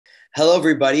Hello,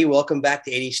 everybody. Welcome back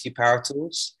to ADHD Power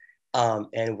Tools.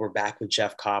 And we're back with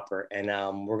Jeff Copper. And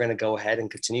we're going to go ahead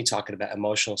and continue talking about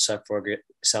emotional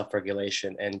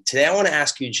self-regulation. And today I want to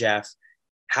ask you, Jeff,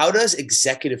 how does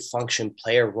executive function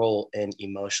play a role in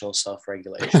emotional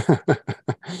self-regulation?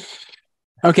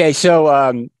 Okay,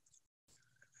 so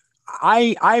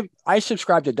I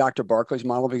subscribe to Dr. Barkley's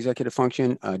model of executive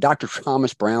function. Dr.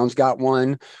 Thomas Brown's got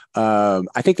one.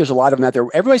 I think there's a lot of them out there.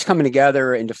 Everybody's coming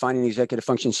together and defining the executive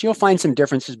functions. So you'll find some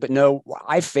differences, but no,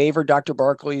 I favor Dr.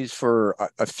 Barkley's for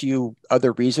a few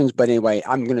other reasons. But anyway,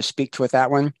 I'm going to speak to it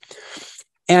that one.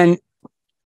 And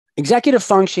executive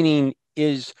functioning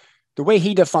is the way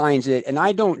he defines it, and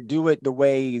I don't do it the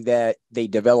way that they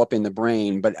develop in the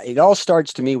brain, but it all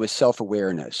starts to me with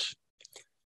self-awareness.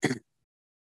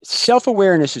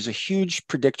 Self-awareness is a huge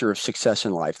predictor of success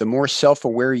in life. The more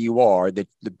self-aware you are, the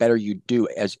better you do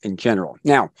as in general.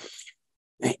 Now,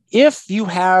 if you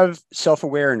have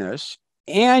self-awareness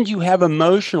and you have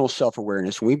emotional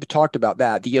self-awareness, we've talked about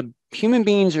that, human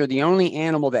beings are the only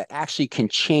animal that actually can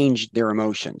change their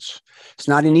emotions. It's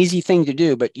not an easy thing to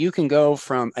do, but you can go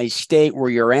from a state where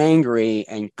you're angry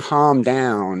and calm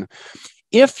down.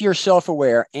 If you're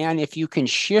self-aware and if you can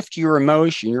shift your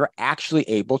emotion, you're actually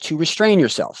able to restrain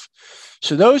yourself.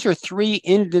 So those are three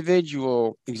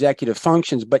individual executive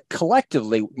functions, but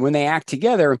collectively, when they act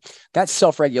together, that's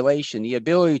self-regulation, the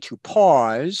ability to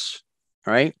pause,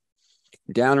 right?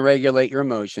 Down-regulate your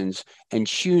emotions and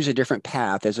choose a different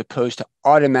path as opposed to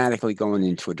automatically going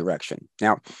into a direction.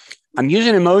 Now, I'm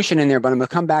using emotion in there, but I'm going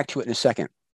to come back to it in a second.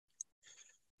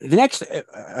 The next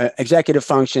executive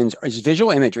functions is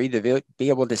visual imagery, to be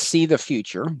able to see the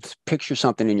future, picture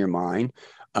something in your mind.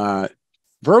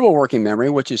 Verbal working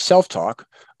memory, which is self-talk.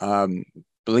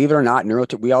 Believe it or not,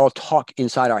 we all talk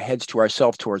inside our heads to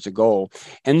ourselves towards a goal.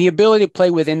 And the ability to play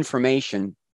with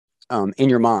information in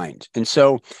your mind. And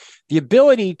so the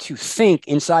ability to think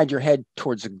inside your head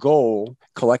towards a goal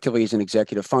collectively is an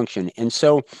executive function. And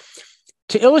so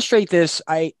to illustrate this,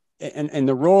 and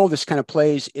the role this kind of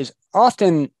plays is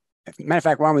often, matter of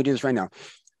fact, why don't we do this right now?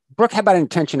 Brooke, how about an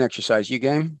intention exercise? You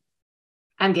game?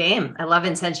 I'm game. I love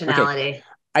intentionality. Okay.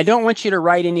 I don't want you to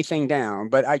write anything down,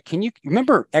 but can you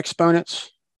remember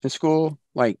exponents in school?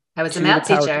 Like I was a math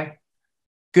teacher.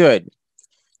 Good.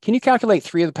 Can you calculate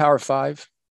 3 to the power of 5?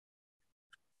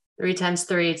 3 times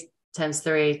 3 times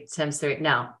 3 times 3.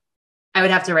 No, I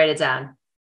would have to write it down.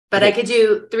 But okay. I could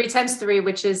do 3 times 3,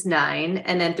 which is 9,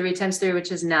 and then 3 times 3,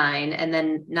 which is 9, and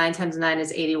then 9 times 9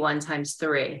 is 81 times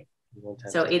 3.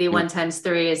 So 81 times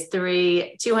 3 is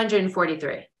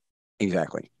 243.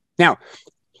 Exactly. Now,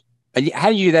 how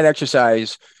do you do that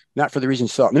exercise? Not for the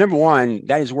reasons thought. Number one,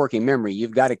 that is working memory.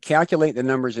 You've got to calculate the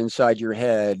numbers inside your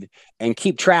head and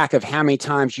keep track of how many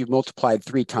times you've multiplied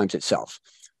 3 times itself.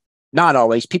 Not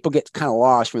always. People get kind of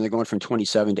lost when they're going from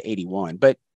 27 to 81,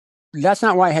 but that's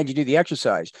not why I had you do the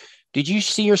exercise. Did you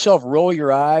see yourself roll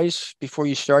your eyes before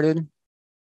you started?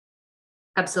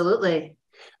 Absolutely.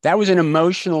 That was an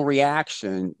emotional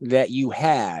reaction that you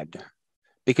had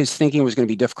because thinking was going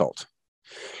to be difficult.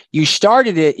 You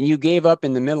started it and you gave up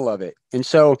in the middle of it. And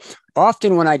so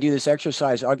often when I do this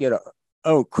exercise, I'll get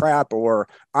oh crap, or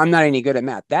I'm not any good at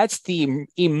math. That's the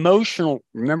emotional.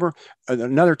 Remember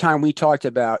another time we talked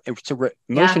about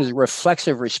emotion is a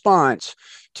reflexive response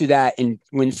to that. And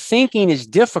when thinking is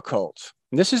difficult,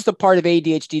 this is the part of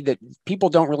ADHD that people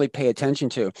don't really pay attention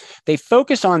to. They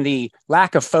focus on the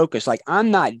lack of focus, like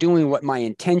I'm not doing what my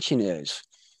intention is.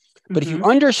 But if you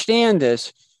understand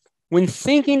this, when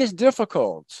thinking is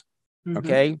difficult,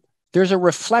 okay, there's a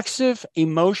reflexive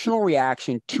emotional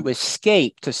reaction to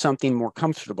escape to something more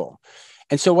comfortable.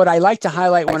 And so what I like to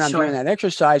highlight when I'm doing that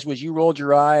exercise was you rolled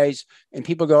your eyes and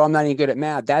people go, I'm not any good at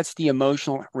math. That's the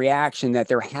emotional reaction that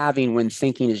they're having when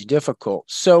thinking is difficult.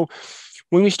 So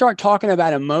when we start talking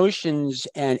about emotions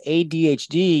and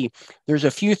ADHD, there's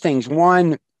a few things.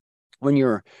 One, when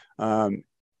you're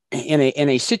in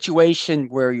a situation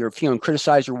where you're feeling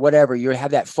criticized or whatever, you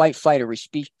have that flight, flight, or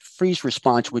freeze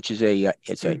response, which is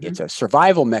it's a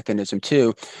survival mechanism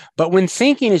too. But when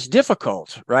thinking is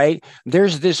difficult, right,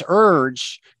 there's this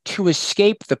urge to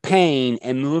escape the pain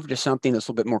and move to something that's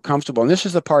a little bit more comfortable. And this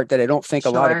is the part that I don't think a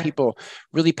lot of people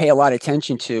really pay a lot of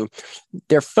attention to.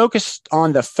 They're focused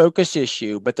on the focus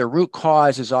issue, but the root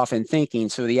cause is often thinking.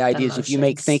 So the idea is if you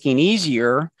make thinking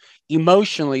easier,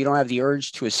 emotionally, you don't have the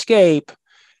urge to escape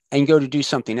and go to do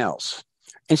something else.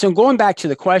 And so going back to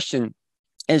the question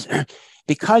is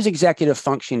because executive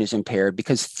function is impaired,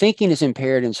 because thinking is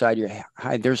impaired inside your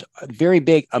head, there's a very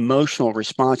big emotional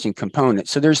response and component.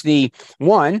 So there's the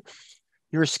one,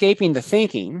 you're escaping the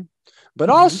thinking, but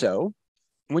also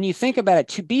when you think about it,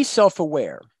 to be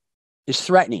self-aware, is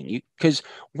threatening. Because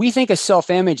we think of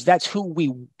self-image, that's who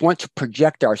we want to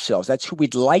project ourselves. That's who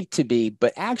we'd like to be.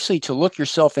 But actually to look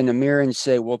yourself in the mirror and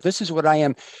say, well, this is what I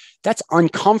am, that's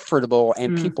uncomfortable,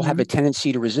 and people have a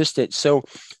tendency to resist it. So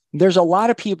there's a lot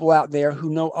of people out there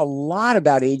who know a lot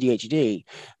about ADHD.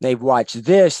 They've watched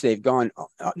this, they've gone,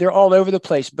 they're all over the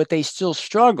place, but they still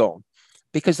struggle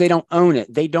because they don't own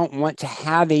it. They don't want to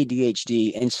have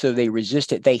ADHD, and so they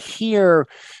resist it. They hear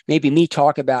maybe me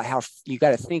talk about how you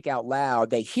got to think out loud.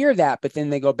 They hear that, but then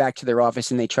they go back to their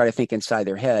office and they try to think inside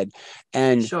their head.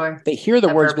 And they hear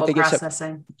the words, but they get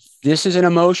processing. This is an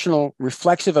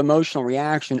reflexive emotional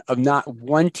reaction of not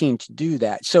wanting to do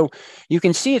that. So you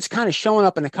can see it's kind of showing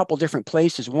up in a couple different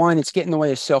places. One, it's getting in the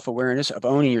way of self-awareness, of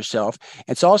owning yourself.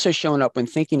 It's also showing up when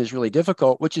thinking is really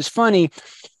difficult, which is funny,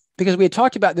 because we had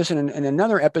talked about this in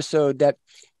another episode, that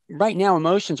right now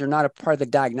emotions are not a part of the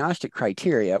diagnostic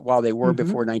criteria while they were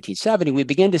before 1970. We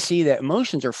begin to see that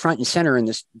emotions are front and center in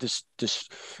this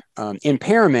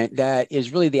impairment that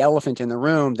is really the elephant in the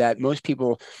room that most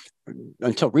people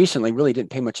until recently really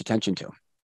didn't pay much attention to.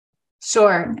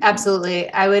 Sure,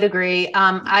 absolutely. I would agree.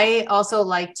 I also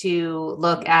like to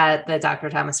look at the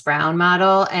Dr. Thomas Brown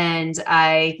model, and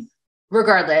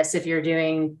regardless if you're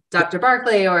doing Dr.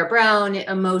 Barkley or Brown,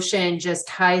 emotion just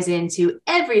ties into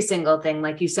every single thing.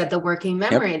 Like you said, the working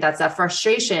memory, that's that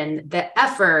frustration, the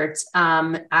effort,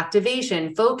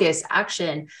 activation, focus,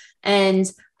 action. And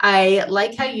I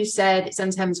like how you said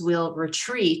sometimes we'll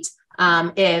retreat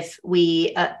if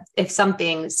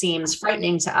something seems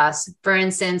frightening to us. For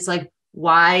instance, like,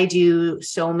 why do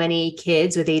so many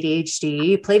kids with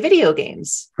ADHD play video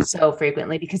games so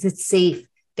frequently? Because it's safe.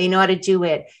 They know how to do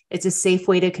it. It's a safe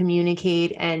way to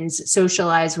communicate and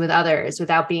socialize with others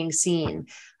without being seen.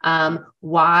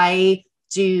 Why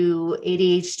do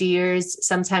ADHDers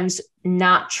sometimes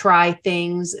not try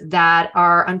things that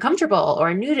are uncomfortable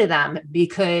or new to them?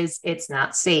 Because it's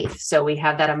not safe. So we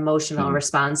have that emotional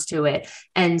response to it.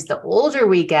 And the older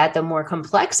we get, the more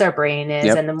complex our brain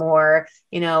is. And the more,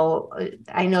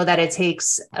 I know that it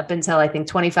takes up until I think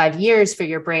 25 years for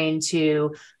your brain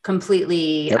to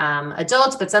completely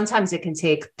adult, but sometimes it can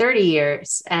take 30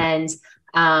 years. And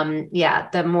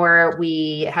the more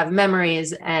we have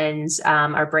memories and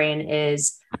our brain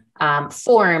is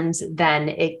formed, then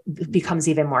it becomes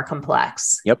even more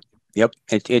complex. Yep.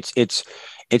 It's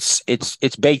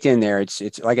baked in there.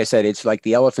 It's like I said, it's like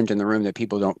the elephant in the room that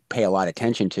people don't pay a lot of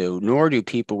attention to, nor do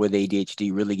people with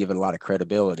ADHD really give it a lot of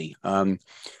credibility. One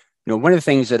of the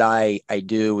things that I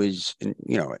do is,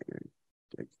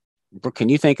 Brooke, can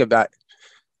you think about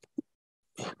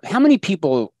how many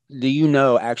people do you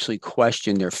know actually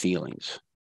question their feelings?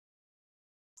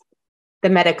 The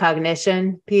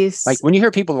metacognition piece. Like when you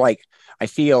hear people like, I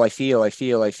feel. Like if you really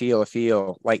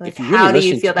how do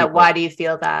you listen feel to that? people, why do you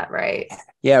feel that? Right.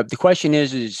 Yeah. The question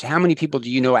is how many people do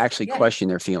you know actually question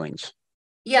their feelings?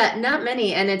 Yeah, not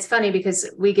many. And it's funny because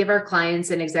we give our clients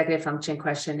an executive function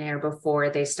questionnaire before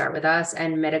they start with us,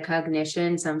 and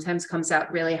metacognition sometimes comes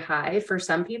out really high for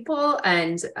some people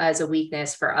and as a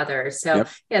weakness for others. So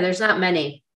there's not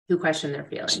many who question their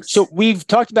feelings. So we've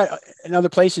talked about in other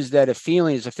places that a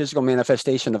feeling is a physical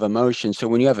manifestation of emotion. So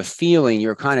when you have a feeling,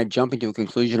 you're kind of jumping to a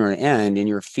conclusion or an end, and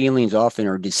your feelings often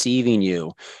are deceiving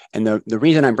you. And the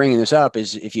reason I'm bringing this up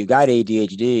is if you got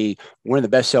ADHD, one of the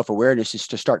best self-awareness is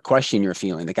to start questioning your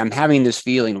feeling. Like, I'm having this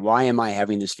feeling. Why am I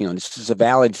having this feeling? This is a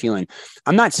valid feeling.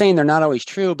 I'm not saying they're not always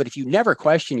true, but if you never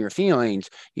question your feelings,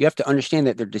 you have to understand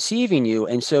that they're deceiving you.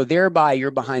 And so thereby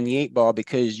you're behind the eight ball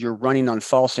because you're running on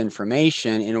false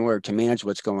information in order to manage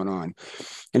what's going on.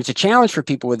 And it's a challenge for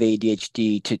people with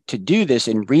ADHD to do this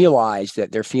and realize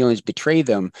that their feelings betray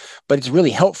them. But it's really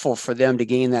helpful for them to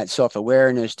gain that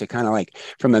self-awareness to kind of like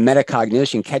from a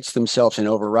metacognition, catch themselves and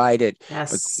override it.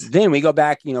 Yes. But then we go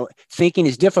back, thinking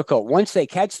is difficult. Once they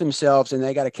catch themselves and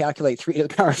they got to calculate 3 to the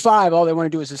power 5, all they want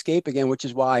to do is escape again, which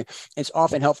is why it's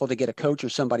often helpful to get a coach or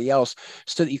somebody else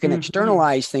so that you can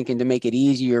externalize thinking to make it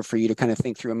easier for you to kind of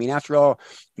think through. I mean, after all,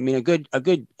 a good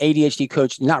ADHD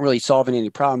coach not really solving any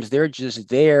problems. They're just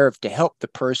there to help the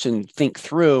person think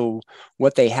through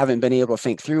what they haven't been able to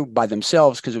think through by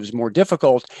themselves because it was more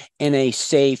difficult in a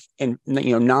safe and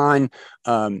non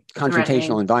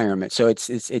confrontational environment. So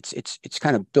it's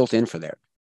kind of built in for there.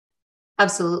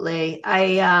 Absolutely.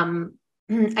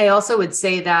 I also would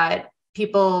say that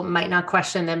people might not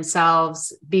question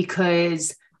themselves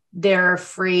because they're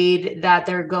afraid that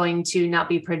they're going to not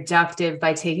be productive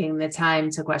by taking the time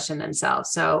to question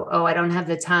themselves. So, I don't have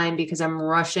the time because I'm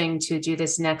rushing to do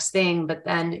this next thing, but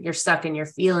then you're stuck in your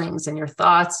feelings and your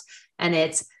thoughts, and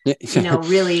it's,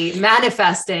 really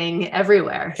manifesting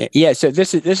everywhere. Yeah. So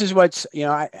this is what's,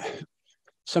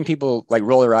 some people like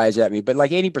roll their eyes at me, but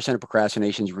like 80% of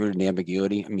procrastination is rooted in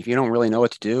ambiguity. I mean, if you don't really know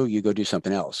what to do, you go do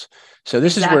something else. So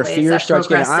this is where fear starts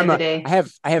getting,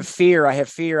 I have fear.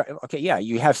 Okay. Yeah.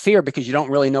 You have fear because you don't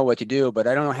really know what to do, but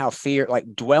I don't know how fear,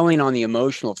 like dwelling on the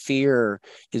emotional fear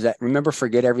is that, remember,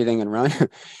 forget everything and run.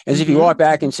 As if you walk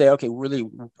back and say, okay, really,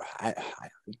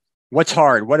 what's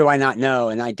hard? What do I not know?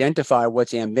 And identify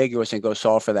what's ambiguous and go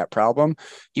solve for that problem.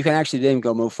 You can actually then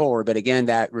go move forward. But again,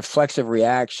 that reflexive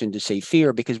reaction to say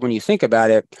fear, because when you think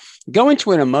about it, going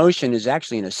to an emotion is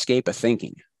actually an escape of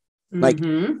thinking. Like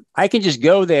I can just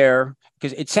go there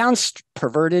because it sounds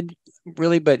perverted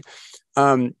really, but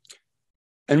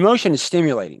emotion is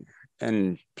stimulating.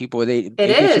 And people with it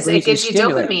gives you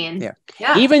dopamine.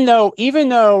 Yeah. Even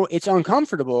though it's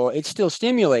uncomfortable, it's still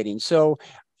stimulating. So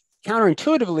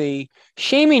counterintuitively,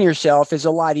 shaming yourself is a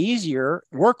lot easier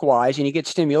work-wise, and you get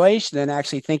stimulation than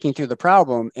actually thinking through the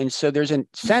problem. And so there's an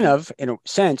incentive, in a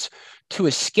sense, to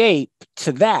escape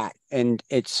to that. And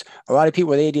it's a lot of people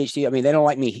with ADHD. I mean, they don't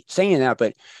like me saying that,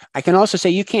 but I can also say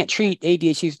you can't treat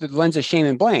ADHD through the lens of shame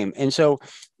and blame. And so,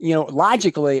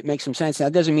 logically, it makes some sense. Now,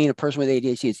 that doesn't mean a person with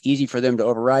ADHD, it's easy for them to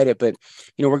override it. But,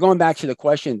 we're going back to the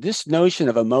question, this notion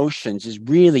of emotions is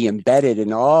really embedded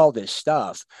in all this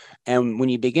stuff. And when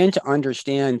you begin to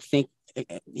understand,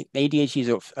 ADHD is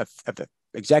a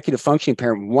executive functioning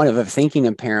impairment, one of a thinking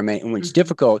impairment. And when it's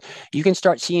difficult, you can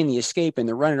start seeing the escape and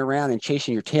they're running around and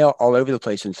chasing your tail all over the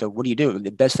place. And so what do?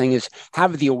 The best thing is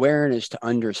have the awareness to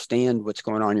understand what's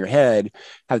going on in your head,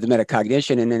 have the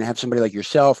metacognition, and then have somebody like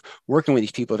yourself working with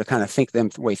these people to kind of think them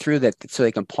way through that so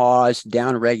they can pause,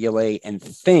 down regulate, and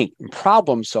think and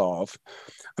problem solve.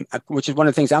 Which is one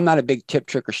of the things, I'm not a big tip,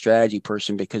 trick, or strategy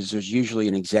person because there's usually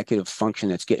an executive function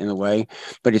that's getting in the way,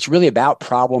 but it's really about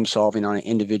problem solving on an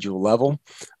individual level.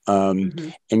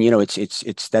 And that's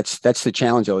the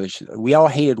challenge. We all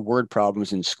hated word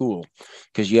problems in school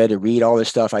because you had to read all this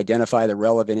stuff, identify the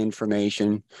relevant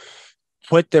information,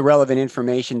 put the relevant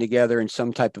information together in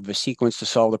some type of a sequence to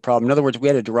solve the problem. In other words, we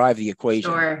had to derive the equation.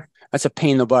 Sure. That's a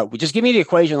pain in the butt. Just give me the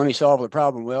equation. Let me solve the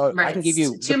problem. Well, right. I can give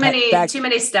you too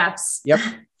many steps. Yep.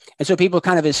 And so people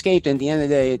kind of escaped. And at the end of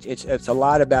the day, it's a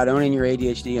lot about owning your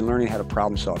ADHD and learning how to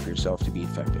problem solve for yourself to be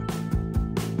effective.